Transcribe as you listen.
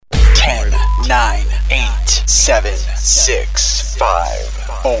9, 8, 7, 6, 5,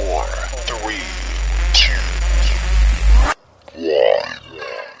 4, 3, 2, 1.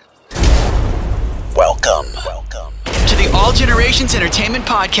 Welcome to the All Generations Entertainment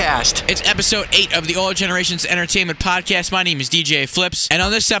Podcast. It's episode 8 of the All Generations Entertainment Podcast. My name is DJ Flips, and on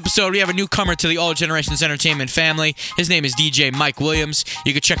this episode, we have a newcomer to the All Generations Entertainment family. His name is DJ Mike Williams.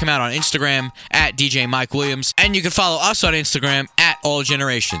 You can check him out on Instagram at DJ Mike Williams, and you can follow us on Instagram at All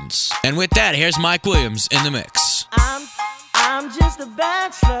Generations. And with that, here's Mike Williams in the mix. I'm just a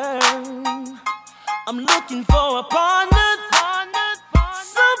bachelor. I'm looking for a partner,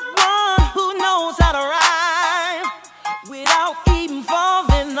 someone who knows how to ride without even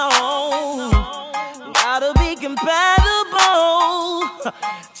falling on. Gotta be compatible,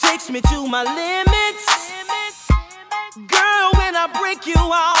 takes me to my limits. Girl, when I break you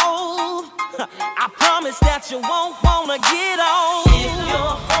off, I promise that you won't wanna get on. If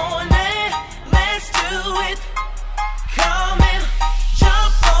you're horny, let's do it. Come and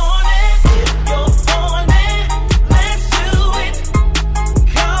jump on it. If you're horny, let's do it.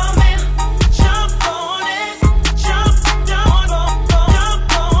 Come and jump on it. Jump on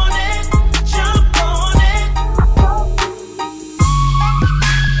it. Jump on it.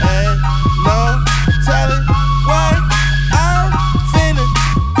 Ain't no telling what I'm finna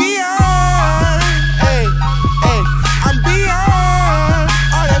be on. Hey, I'm beyond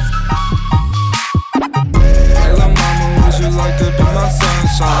all that. Hey, lil' mama, would you like to be my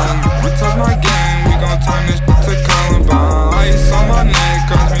sunshine? We touch my game, we gon' turn this to Columbine. Ice on my neck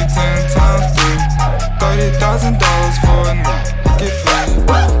cost me 10 times 3. $30,000 for a get free.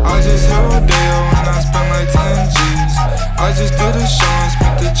 I just hit Rodeo and I spent like 10 G's. I just did a show and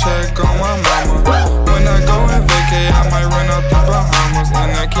spent the check on my mama. When I go and vacay, I might run up the Bahamas.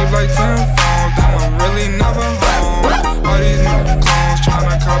 And I keep like 10 phones, then I'm really never home. All these new clones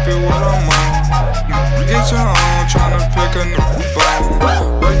tryna copy what I'm on. Get your own, tryna pick a new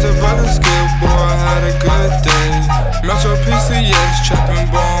bone. Worked it by the skill, boy, I had a good day. Metro PCS, trapping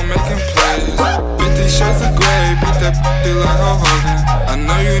ball, making plays. 50 shades of gray, beat that b***y like a Hogan. I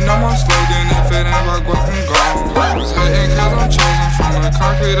know you know my slogan, if it ain't about guap, I'm gone. Was hating cause I'm chosen from the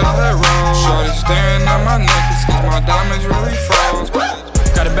concrete of that road. Shorty staring at my necklace cause my diamonds really froze.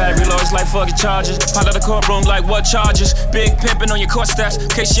 Got a battery low, it's like fucking charges. Pop out the courtroom like what charges? Big pimpin' on your court steps. In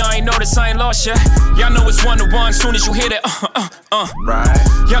case y'all ain't noticed, I ain't lost yet. Y'all know it's 1-to-1 soon as you hear that. Right.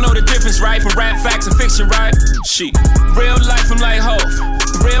 Y'all know the difference, right? From rap facts and fiction, right? Shit. Real life, I'm like Hov.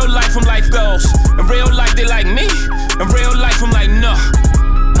 Real life, I'm life goes. In real life, they like me. In real life, I'm like, no.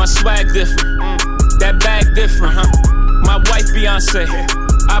 My swag different. That bag different, My wife Beyonce.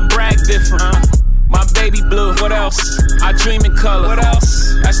 I brag different, My baby blue, what else? I dream in color, what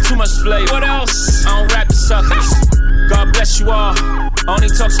else? That's too much flavor, what else? I don't rap the suckers. God bless you all. Only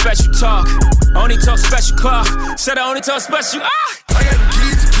talk special talk. Only talk special clock. Said I only talk special. I got the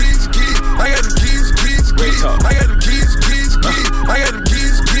keys. I got the keys. I got the keys. I got the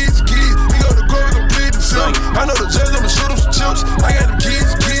keys. We go to court, we gon' plead the film. I know the judge, I'ma shoot him some chips. I got the keys.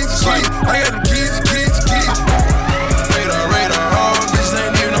 I got the keys. Radar, all this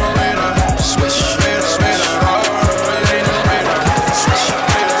ain't even on radar. Switch.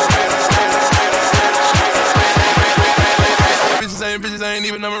 Bitches ain't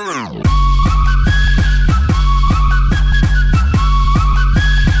even number room.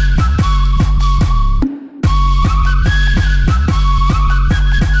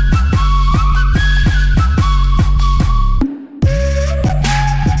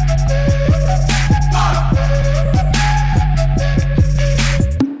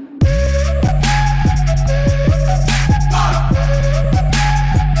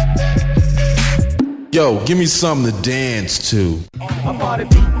 Yo, give me something to dance to. A party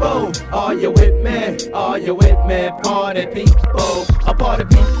people, are you with me? Are you with me? Party people, a party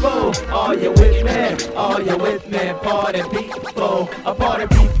people, are you with me? Are you with me? Party people, a party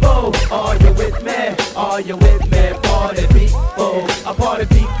people, are you with me? Are you with me? Party people, a party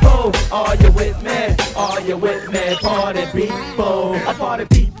people, are you with me? Are you with me? Party people, a party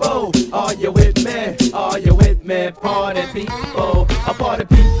people, are you with me? Are you with me? Party people, a party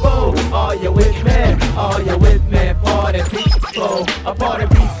people, are you with me? Are you with me? Party people, a party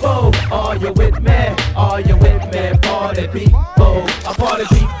people, are you with me? Are you with me? Party people, a party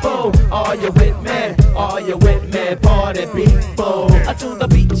people, are you with me? Are you with me? Party people, to the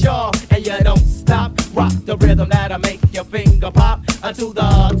beat, y'all, and you don't stop. Rock the rhythm that'll make your finger pop. To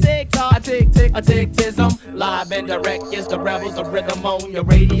the tick-tock, a tick-tism. Live and direct, it's the rebels of rhythm on your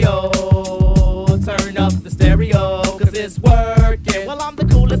radio. Turn up the stereo, cause it's working. Well, I'm the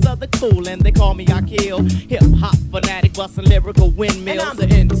coolest coolest of the cool, and they call me Akil. Hip hop fanatic, busting lyrical windmills. And I'm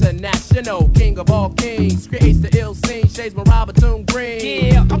the international king of all kings. Creates the ill scene, shades my Robertson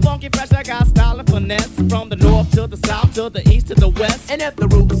Green. Yeah, I'm funky fresh, I got style and finesse. From the north to the south, to the east to the west. And if the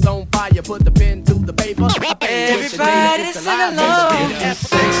roof's on fire, put the pen to the paper. Everybody sing along. If you're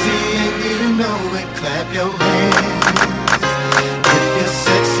sexy and you know it, clap your hands. If you're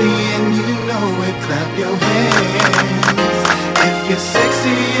sexy and you know it, clap your hands. If you're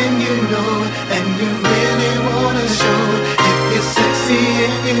sexy and you know it, and you really wanna show it. If you're sexy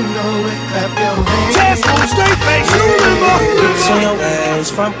and you know it, clap your hands. Test on straight face, you remember. Looks on your ways,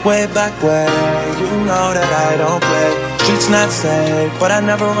 front way, back way. You know that I don't play. Streets not safe, but I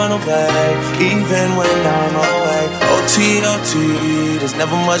never run away, even when I'm away. OT, OT, there's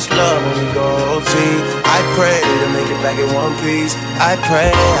never much love when we go OT. I pray to make it back in one piece. I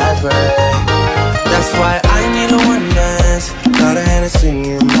pray, I pray. That's why I need a one dance. Got a Hennessy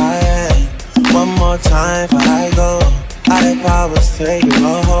in my hand. One more time before I go. Higher powers taking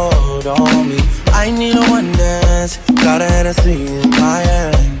a hold on me. I need a one dance. Got a Hennessy in my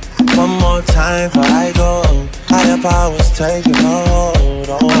hand. One more time before I go. Higher powers taking a hold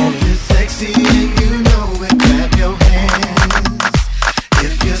on me. If you're sexy and you know it, clap your hands.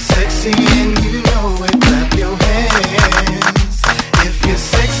 If you're sexy and you know it, clap your hands. If you're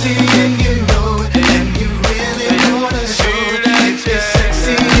sexy and you know it, and you really wanna show it. If you're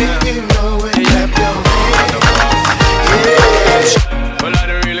sexy and you know it, clap your hands. Yeah. Well, I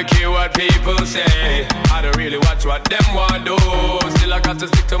don't really care what people say. I don't really watch what them want do. Still I got to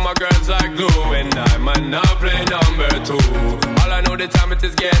stick to my girls like glue. And I might not play number two. All I know the time it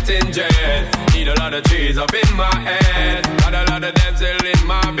is getting jet. Need a lot of trees up in my head. Got a lot of them still in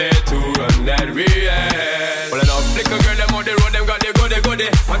my bed to run that real. Well, I know flick a girl them on the road, them got the goody goody.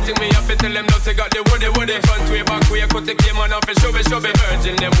 One thing me up to tell them no, they got the woody woody. Front way, back way, cut the came on up and show me.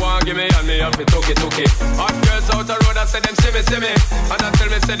 Virgin them want give me and me up to took it. Hot girls out the road, I say them see me. And I tell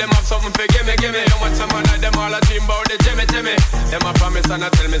me say them have something for give me. And watch some man like them all a dream about the Jimmy. Them a promise and I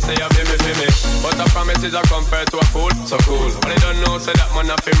tell me say you feel me. But a promise is a compared to a fool, so cool. But they don't know say that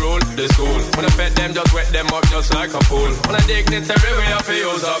man have to rule the school. When I pet them, just wet them up just like a pool. When I dignitary way, I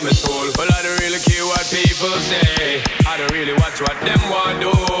feel use up my tool. Well, I don't really care what people say. I don't really watch what them want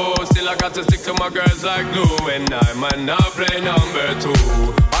do. Still I got to stick to my girls like glue. And I might not play number two.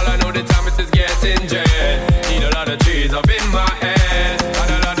 All I know the time it is getting jet. Need a lot of trees up in my head. Got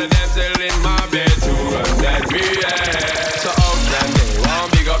a lot of them still in my bed to run that real. So how can they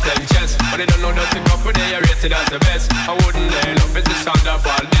want big up them chest? But they don't know that the couple they are rated as the best. I wouldn't lay love, it's the sound of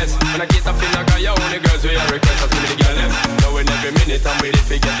all this. When I get up in a guy, you only girls with a request. Just give me the girl them. Knowing every minute I'm waiting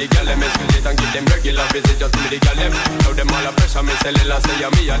to get the girl them. Excuse it and give them regular visit. Just give me the girl them. Now them all a pressure me, say Lila say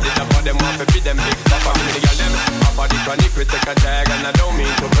me. I did that for them, want to feed them big papa. Give me the girl them. Papa the chronic, we take a drag. And I don't mean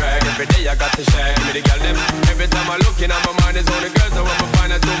to brag. Every day I got to share. Give me the girl them. Every time I look in, my mind is on the girls. I want to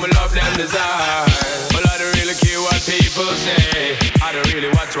find out who me love them desire. Well, I don't really care what people say. I don't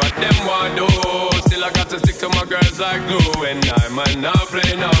really watch what them want do. Still I got to stick to my girls like glue. And I might not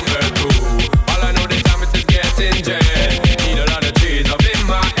play number two. All I know the time it is getting jet. Need a lot of trees up in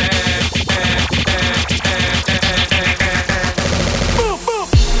my head.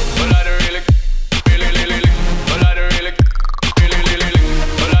 Well, I don't really, well, I don't really, well, I don't really,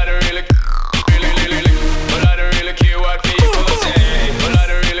 well, I don't really care what people say. Well, I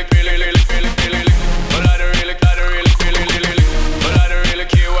don't really, well, I don't really, well, I don't really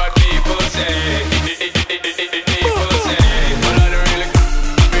care what people say.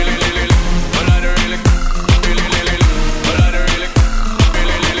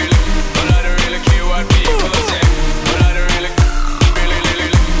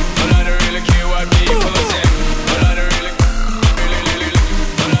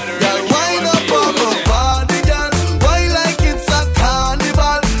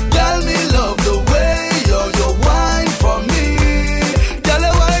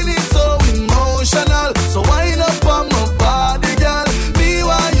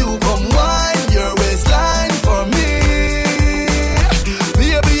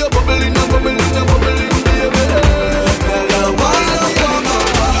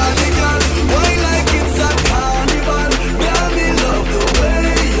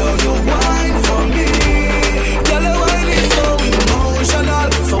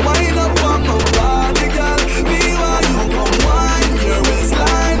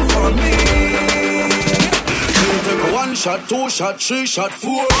 Shot, 2 shot, 3 shot,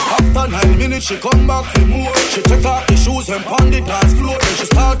 4. After 9 minutes she come back for more. She take off the shoes and pound the dance floor. Then she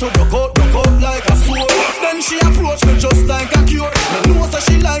start to broke out like a sword. Then she approach me just like a cure. Me know that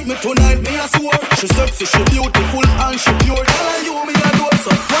she like me tonight, me a swore. She sexy, she beautiful and she pure. Tell her you me a door so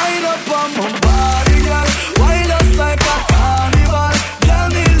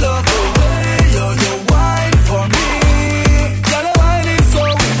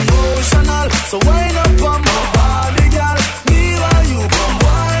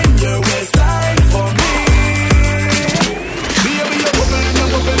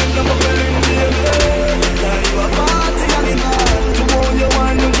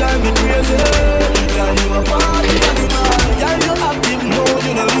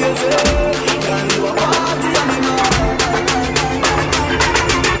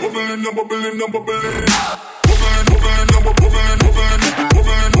Make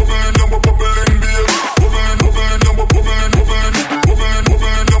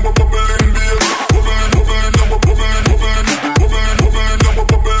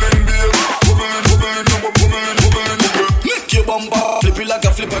your bumper flip it like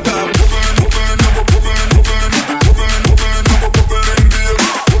a flipper gram.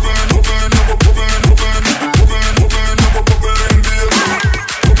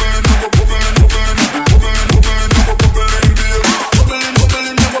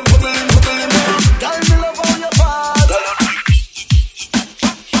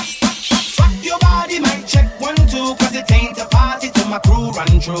 My crew run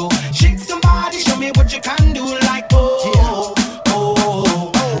through. Shake somebody, show me what you can do. Like oh,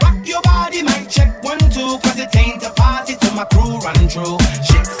 oh. Rock your body, mic check 1, 2. Cause it ain't a party till my crew run through.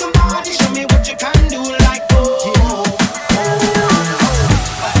 Shake somebody, show me what you can do. Like oh,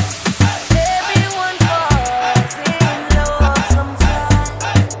 Everyone falls in love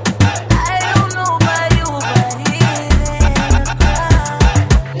sometimes. I don't know about you, but it ain't a crime.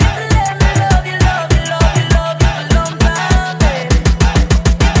 Let me love you, love you, love you, love you for a long time, baby.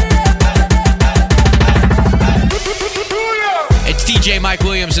 It's DJ Mike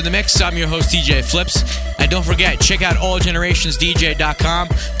Williams in the mix. I'm your host, DJ Flips. And don't forget, check out allgenerationsdj.com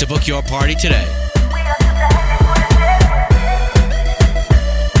to book your party today.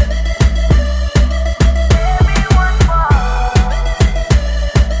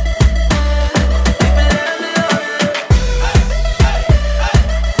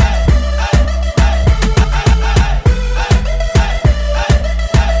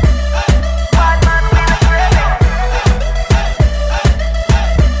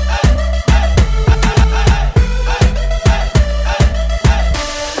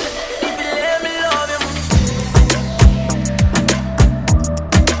 Let me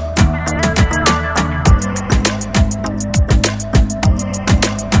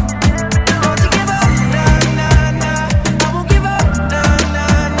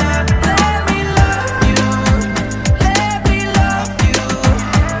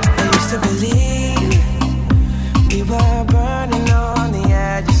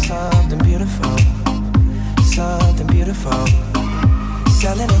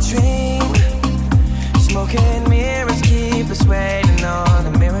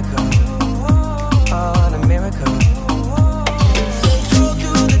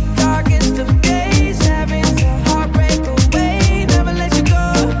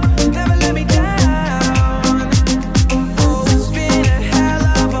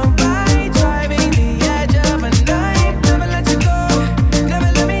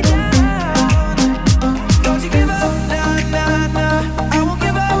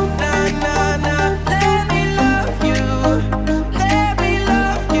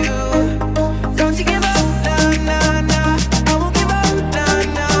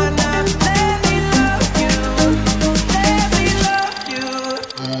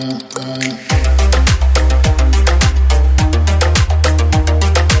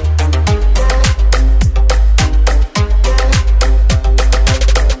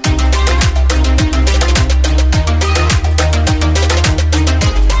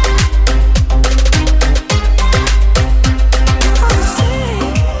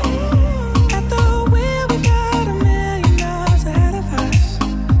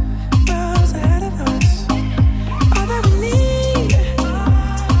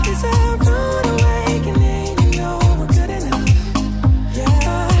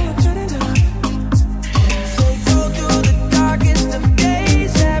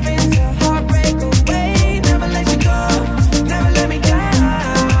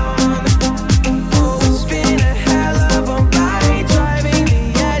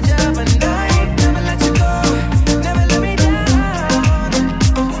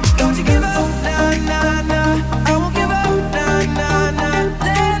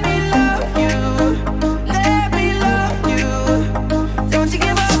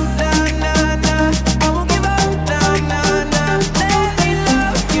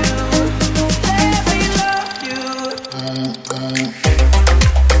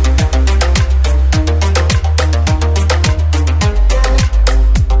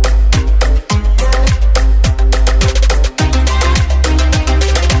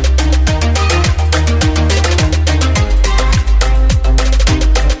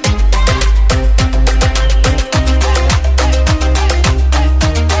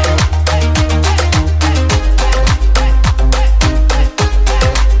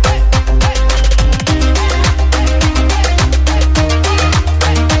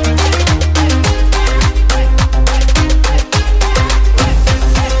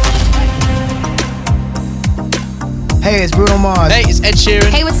Hey, it's Bruno Mars. Hey, it's Ed Sheeran.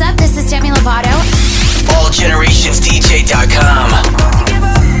 Hey, what's up? This is Demi Lovato. AllGenerationsDJ.com.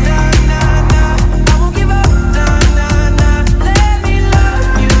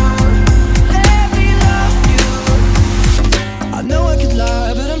 I know I could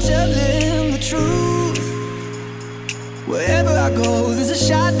lie, but I'm telling the truth. Wherever I go, there's a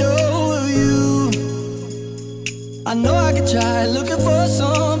shadow of you. I know I could try looking for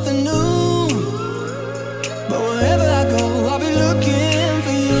something new, but wherever I go, I'll be looking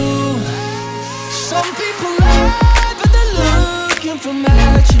for you. Some people lie, but they're looking for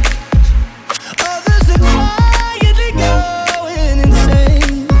magic. Others are quietly going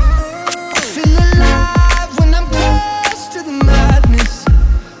insane. I feel alive when I'm close to the madness.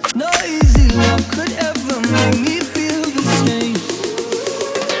 No easy love could ever make me feel the same.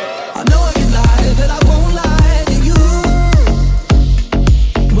 I know I can lie, but I won't lie to you.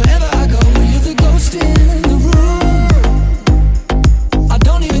 Wherever I go, you're the ghost in the room. I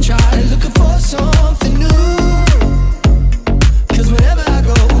don't even try looking for something new, 'cause wherever I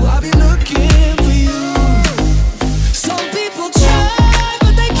go, I'll be looking for you. Some people try,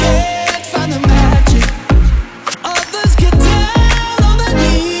 but they can't find the magic. Others get down on their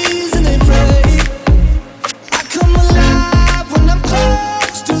knees and they pray. I come alive when I'm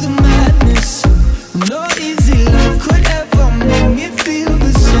close to the madness. No easy love could ever make me feel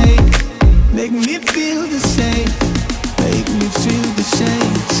the same. Make me feel the same. Make me feel the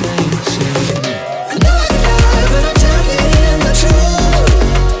same, same, same. I know I can lie, but I'm telling the truth.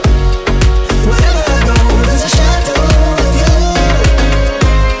 Wherever I go, there's a shadow of you.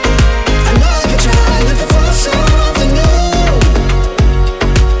 I know I can try looking for something new,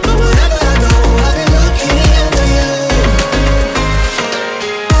 but wherever I go, I'll be looking for you.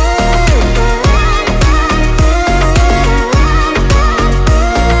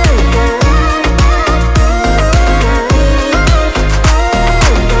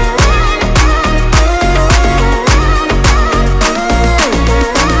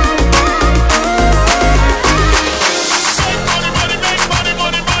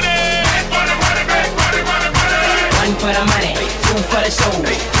 One for the money, two for the show.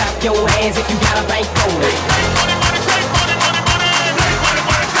 Clap your hands if you got a bankroll. One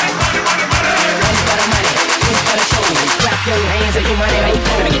for the money, two for the show. Clap your hands if you money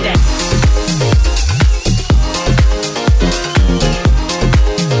bankroll. Let me get that.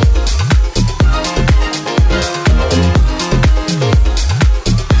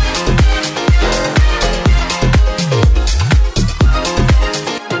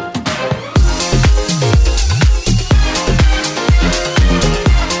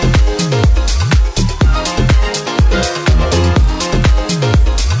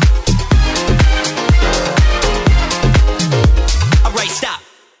 Alright, stop.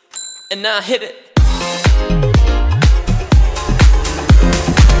 And now hit it.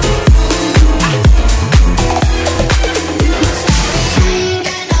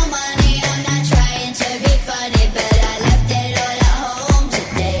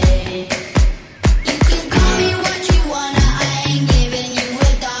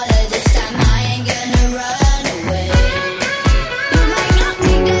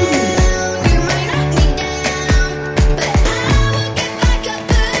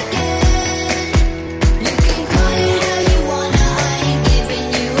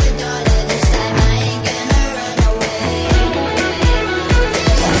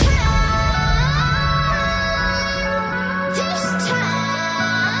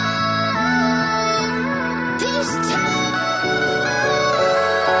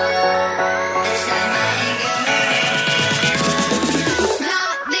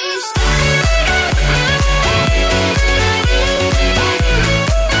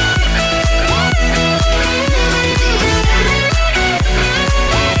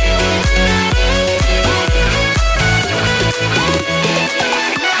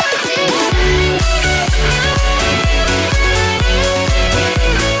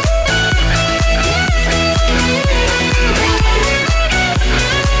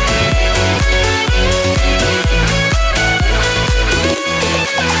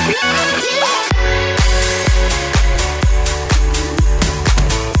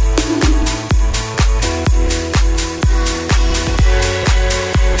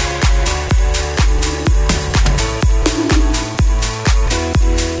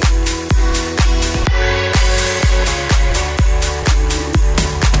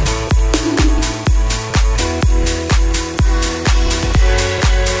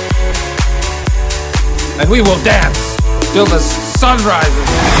 And we will dance till the sun rises.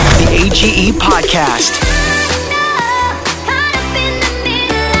 The AGE Podcast.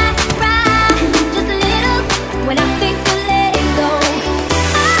 When I think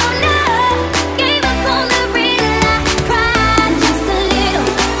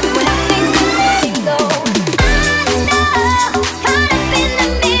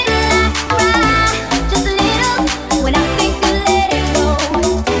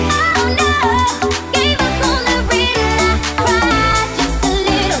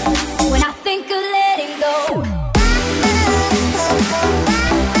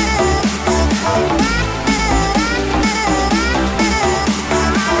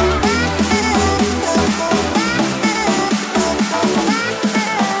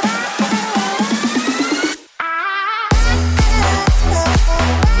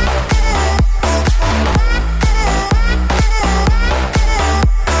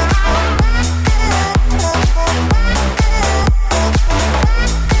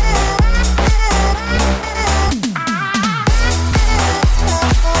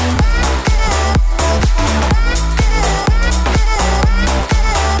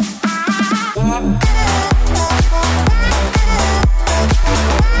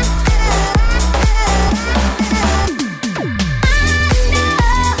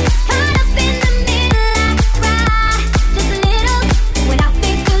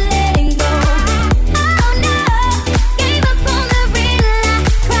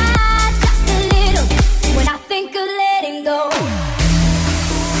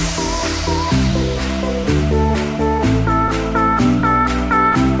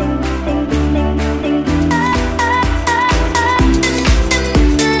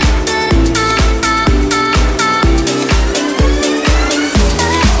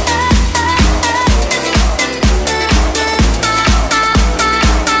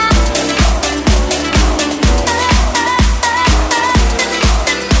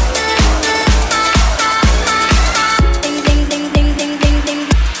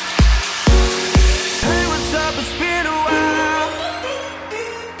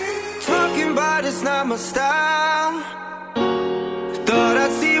I'm a star. Thought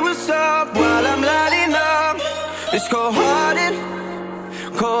I'd see what's up while I'm lighting up. It's cold-hearted,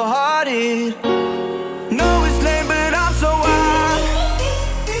 cold-hearted. Know it's late, but I'm so wild.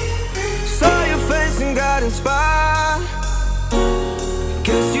 Saw your face and got inspired.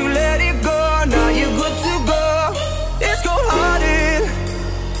 Guess you let it go, now you're good to go. It's cold-hearted,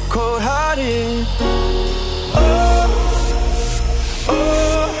 cold-hearted. Oh,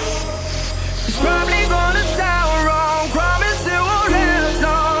 oh. It's probably gonna sound wrong, promise it won't last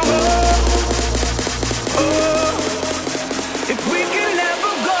long. Oh, oh. If we can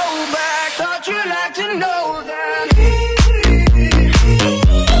never go back, thought you'd like to know that.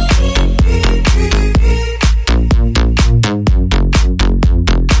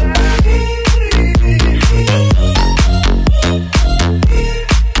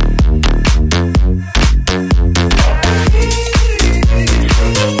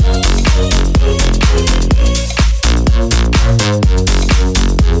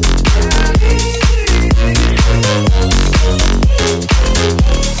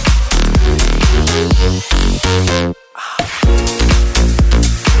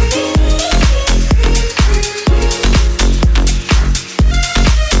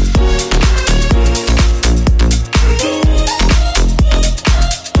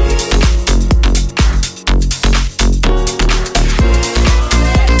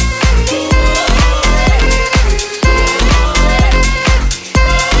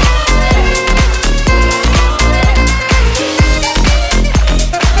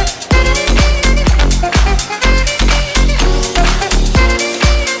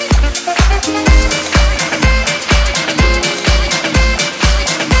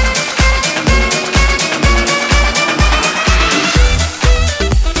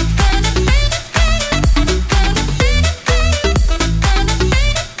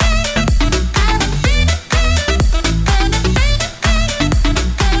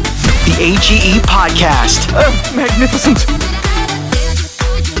 AGE Podcast. Magnificent.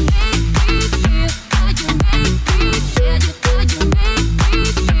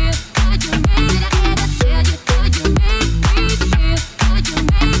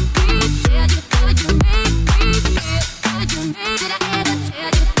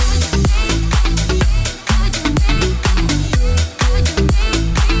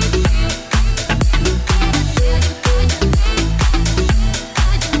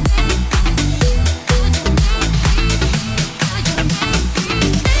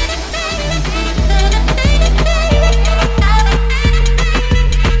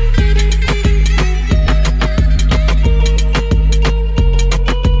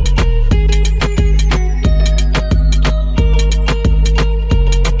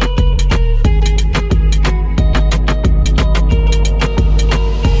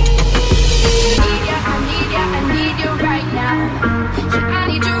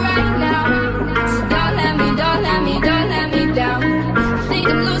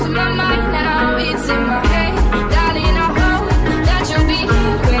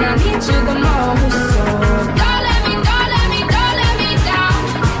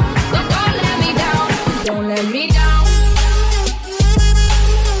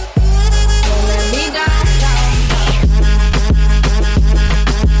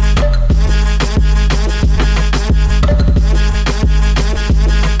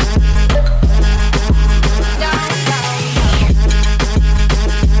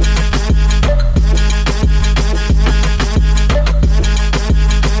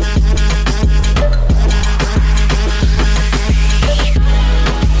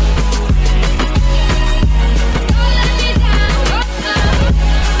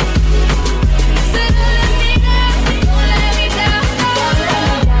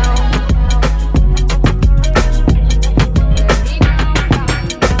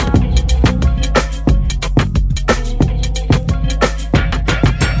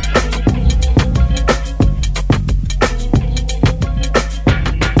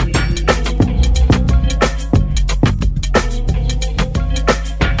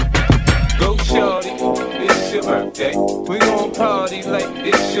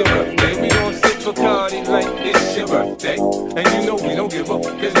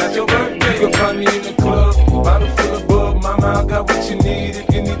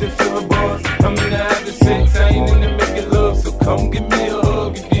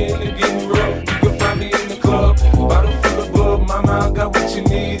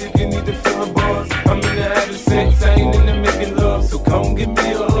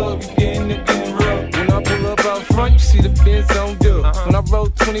 roll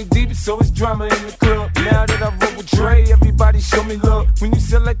 20 deep, so it's drama in the club. Now that I roll with Dre, everybody show me love. When you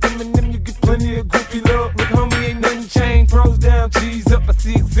sell like Eminem, you get plenty of groupie love. Look, homie, ain't nothing changed. Pros down, cheese up. I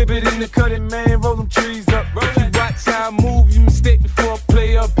see exhibit in the cutting, man. Roll them trees up. If you watch how I move, you mistake before I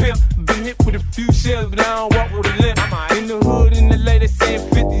play up pimp. Been hit with a few shells, but I don't walk with a limp. In the hood, in the lady saying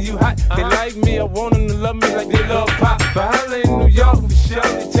 50, you hot. They like me, I want them to love me like they love pop. But holla in New York, for sure,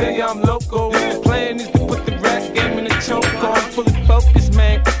 they tell you I'm local. The plan is to put the rap game in the choke. I'm fully focused,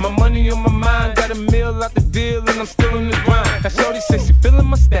 man. My money on my mind, got a meal out the deal, and I'm still in the grind. Now shorty says she feeling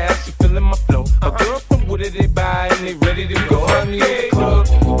my style, she feeling my flow. A girl from Wooded, they buy and they ready to go. Find me in the club,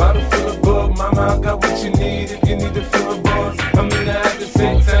 bottle full of bug. Mama, I got what you need if you need to fill a buzz. I'm in the having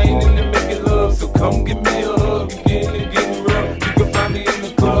sex, I ain't in the making love, so come give me a hug. You getting rough, you can find me in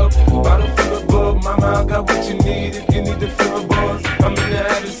the club, bottle full of bug. Mama, I got what you need if you need to fill a buzz. I'm in the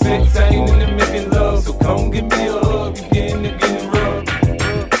having sex, I ain't in the making love, so come give me a hug. You getting rough.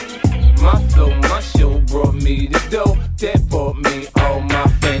 My flow, my show brought me the dough that bought me all my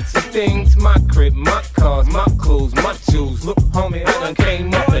fancy things. My crib, my cars, my clothes, my shoes. Look, homie, I done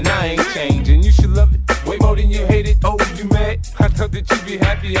came up and I ain't changing. You should love it way more than you hate it. Oh, you mad? I thought that you'd be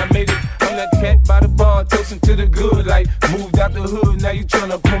happy I made it. I'm that cat by the bar, toasting to the good life. Moved out the hood, now you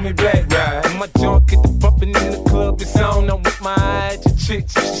tryna pull me back, right? And my junk get the bumping in the club, it's on. I'm with my eye at your chick,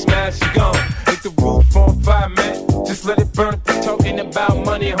 she smash, she gone. Hit the roof on fire, man. Just let it burn. Talking about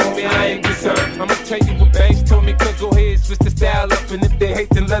money, homie, I ain't concerned. I'ma tell you what Banks told me, cause go ahead, switch the style up. And if they hate,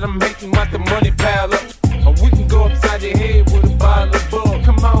 then let them hate and watch the money pile up. Or we can go upside the head with a bottle of bug.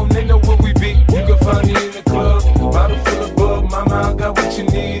 Come on, they know where we be. You can find me in the club, bottle full of bug. Mama, I got what you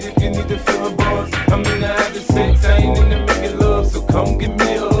need if you need to fill a buzz. I'm in the having sex, I ain't in the making love, so come give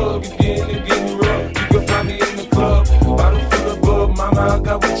me a hug. If you're in the getting rough, you can find me in the club, bottle full of bug. Mama, I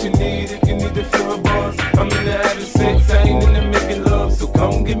got what you need if you need to fill a buzz. I'm in the having sex, I ain't in the making love, so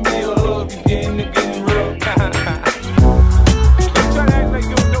come give me a hug. If you're in the getting rough. Don't try to act like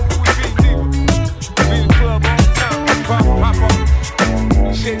you don't know who we be, nigga. Be in the club all the time, pop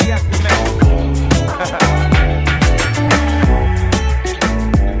up, shady aftermath.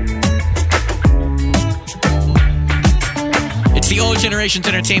 It's the All Generations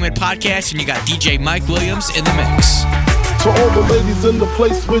Entertainment Podcast, and you got DJ Mike Williams in the mix. To all the ladies in the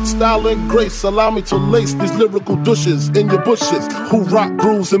place with style and grace, allow me to lace these lyrical douches in your bushes who rock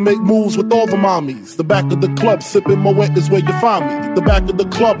grooves and make moves with all the mommies. The back of the club sipping Moet is where you find me. The back of the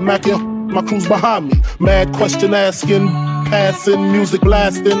club macking, my crew's behind me. Mad question asking, passing, music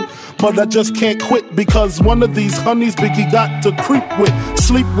blasting. But I just can't quit because one of these honeys Biggie got to creep with,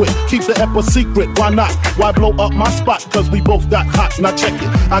 sleep with, keep the ep a secret. Why not? Why blow up my spot? Cause we both got hot. Now check it.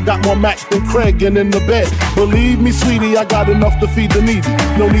 I got more Mac than Craig and in the bed. Believe me, sweetie, I got enough to feed the needy.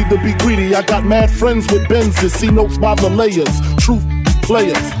 No need to be greedy. I got mad friends with Benzes. See notes by the layers. Truth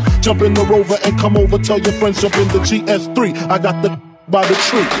players. Jump in the Rover and come over. Tell your friends jump in the GS3. I got the by the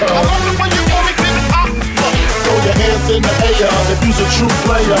tree. I love it when you call me Big Pop. Throw your hands in the air if you's a true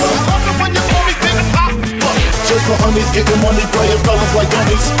player. I love it when you call me Big Pop. Just for honeys getting money, playing fellas like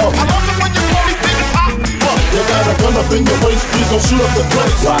dummies. I love it when you call me Big Pop. You got a gun up in your waist, please don't shoot up the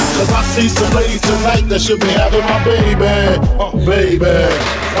place. Why? Cause I see some ladies tonight that should be having my baby. Baby.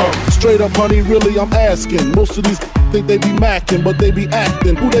 Straight up honey, really I'm asking. Most of these think they be macking, but they be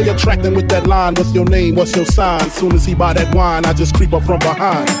acting. Who they attracting with that line? What's your name? What's your sign? Soon as he buy that wine, I just creep up from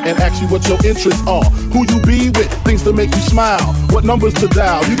behind and ask you what your interests are. Who you be with? Things to make you smile. What numbers to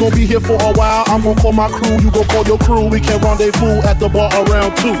dial? You gon' be here for a while. I'm gon' call my crew. You gon' call your crew. We can rendezvous at the bar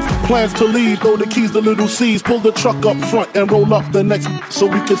around 2. Plans to leave. Throw the keys to Little C's. Pull the truck up front and roll up the next so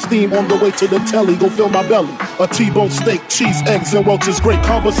we can steam on the way to the telly. Go fill my belly. A T-bone steak, cheese, eggs, and Welch's grape.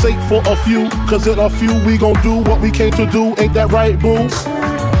 Conversate for a few, cause in a few we gon' do what we came to do. Ain't that right, boo?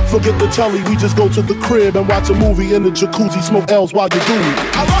 Forget the telly, we just go to the crib and watch a movie in the jacuzzi, smoke L's while you do me.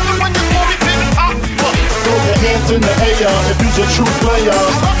 I love it when you call me Big Pop. Throw your hands in the air if you's a true player.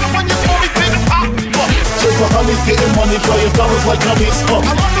 I love it when you call me Big Pop. Just for honeys getting money, playing fellas like dummies. I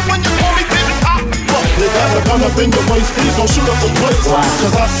love it when you call me Big Pop. They got a gun up in your waist, please don't shoot up the place.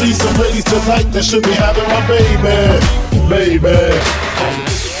 Cause I see some ladies tonight that should be having my baby.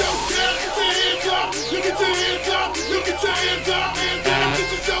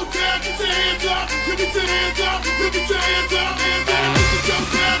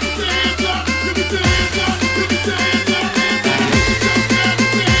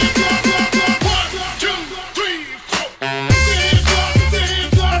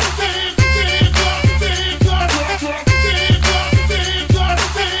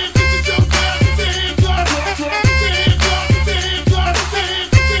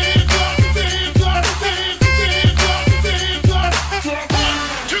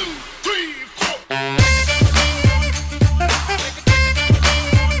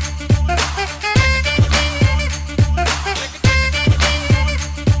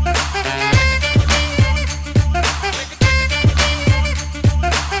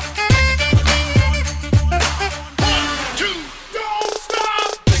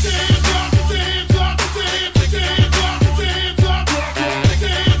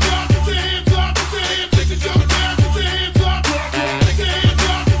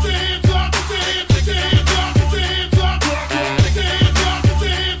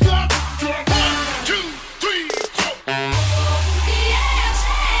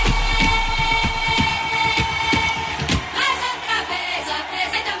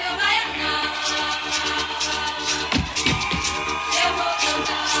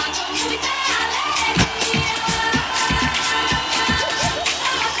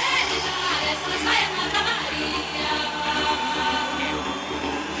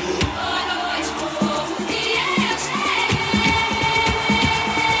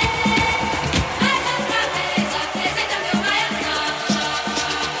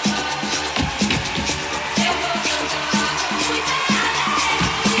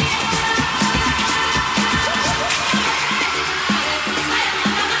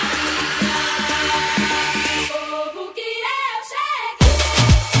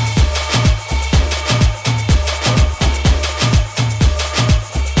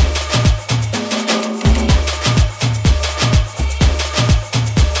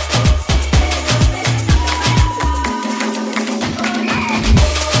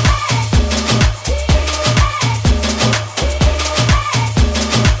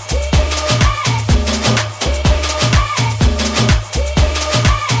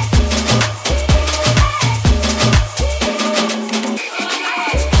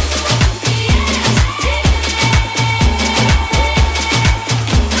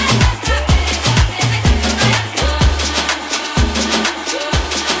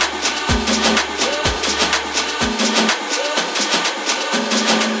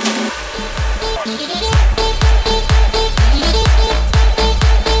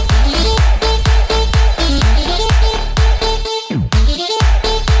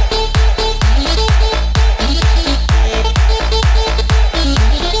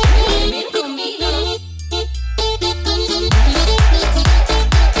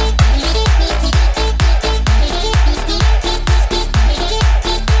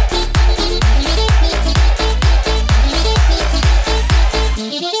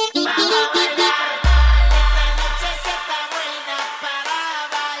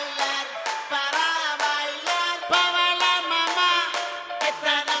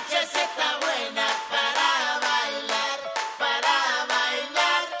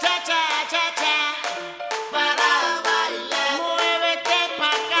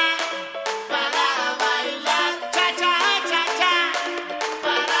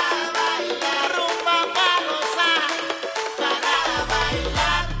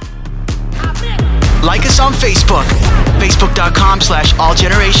 Like us on Facebook,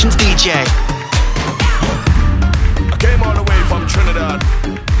 facebook.com/allgenerationsdj. I came all the way from Trinidad,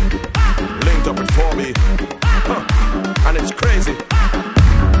 linked up with 4B, and it's crazy.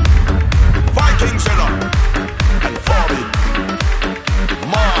 Vikings in up, and 4B,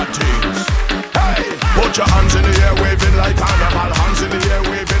 Martins. Hey, put your hands in the air, waving like carnival. Hands in the air,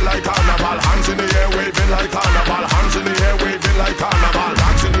 waving like carnival. Hands in the air, waving like carnival. Hands in the air, waving like carnival.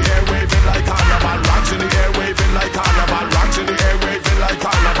 Rocks in the air, waving like carnival. Rocks in the air, waving like carnival. Rocks in the air, waving like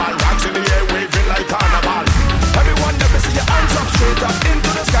carnival. Rocks in the air, waving like carnival. Everyone, let me see your hands up, straight up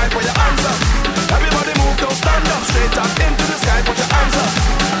into the sky, put your hands up. Everybody move, don't stand up, straight up into the sky, put your hands up.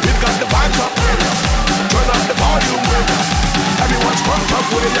 We've got the vibes up, turn up the volume, everyone's crunk up,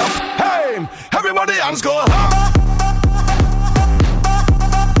 way up. Hey, everybody, hands go up.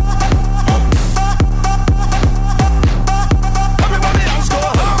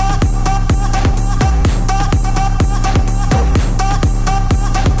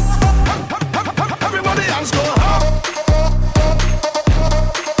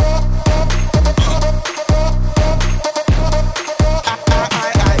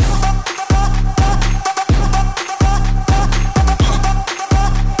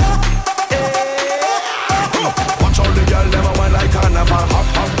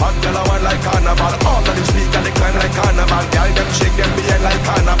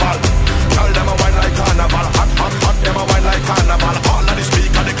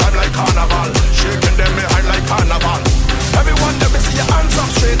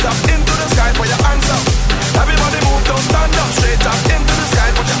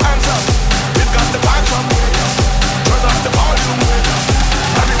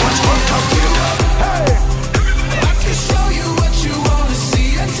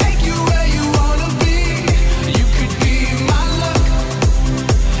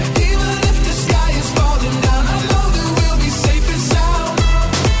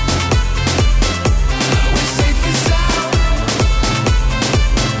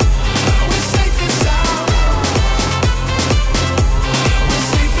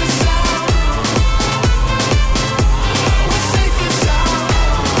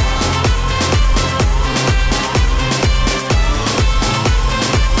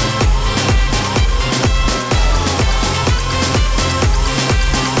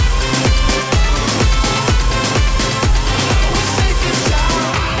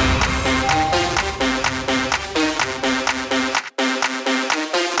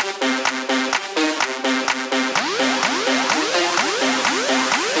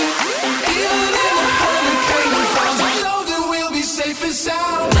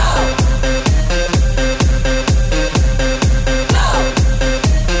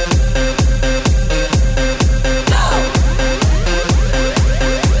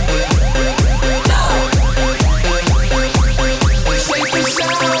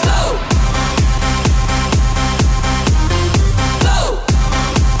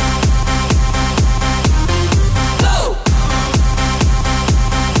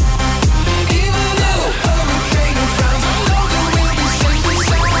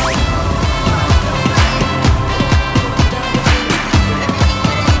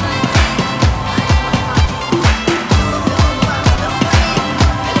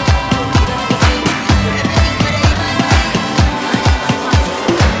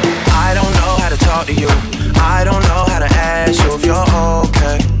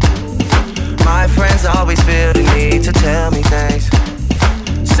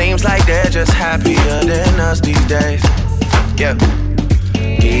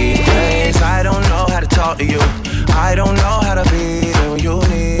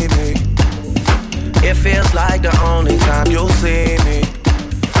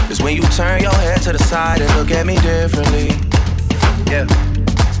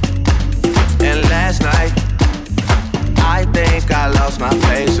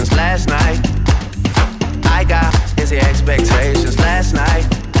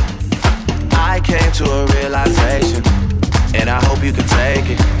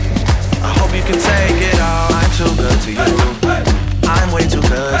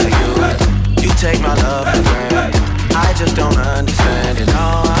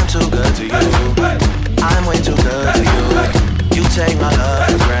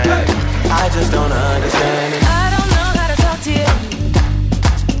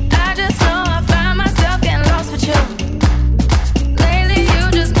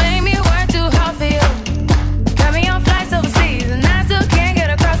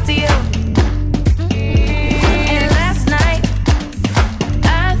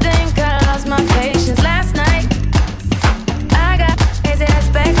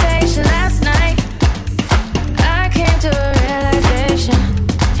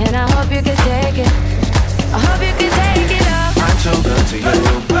 And I hope you can take it. I hope you can take it all. I'm too good to you.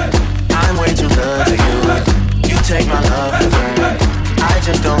 I'm way too good to you. You take my love for granted. I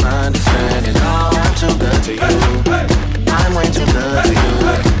just don't understand it. No, I'm too good to you. I'm way too good to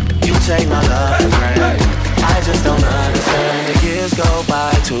you. You take my love for granted. I just don't understand. The years go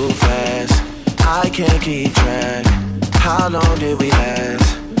by too fast. I can't keep track. How long did we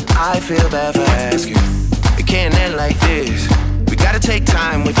last? I feel bad for asking. It can't end like this. We gotta take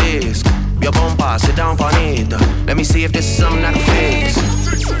time with this. Yo, bomba, sit down, bonita. Let me see if this is something I can fix.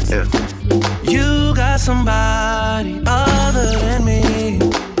 Yeah. You got somebody other than me.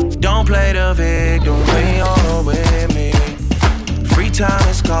 Don't play the victim when you're with me. Free time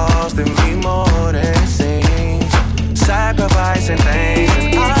is costing me more than it seems. Sacrificing things,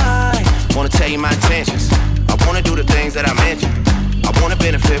 and I wanna tell you my intentions. I wanna do the things that I mentioned. I wanna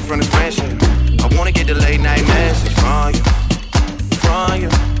benefit from this friendship. I wanna get the late night message from you. From you.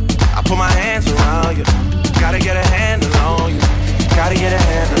 I put my hands around you. Gotta get a handle on you. Gotta get a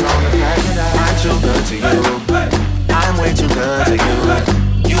handle on the fact that I'm too good to you. I'm way too good to you.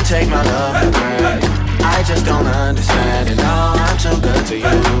 You take my love for granted. I just don't understand it. No, I'm too good to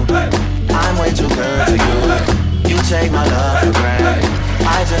you. I'm way too good to you. You take my love for granted.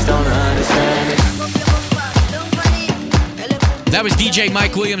 I just don't understand it. That was DJ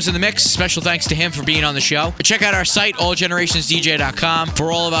Mike Williams in the mix. Special thanks to him for being on the show. Check out our site, allgenerationsdj.com, for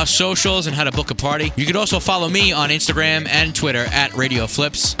all of our socials and how to book a party. You can also follow me on Instagram and Twitter at Radio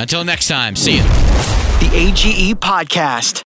Flips. Until next time, see ya. The AGE Podcast.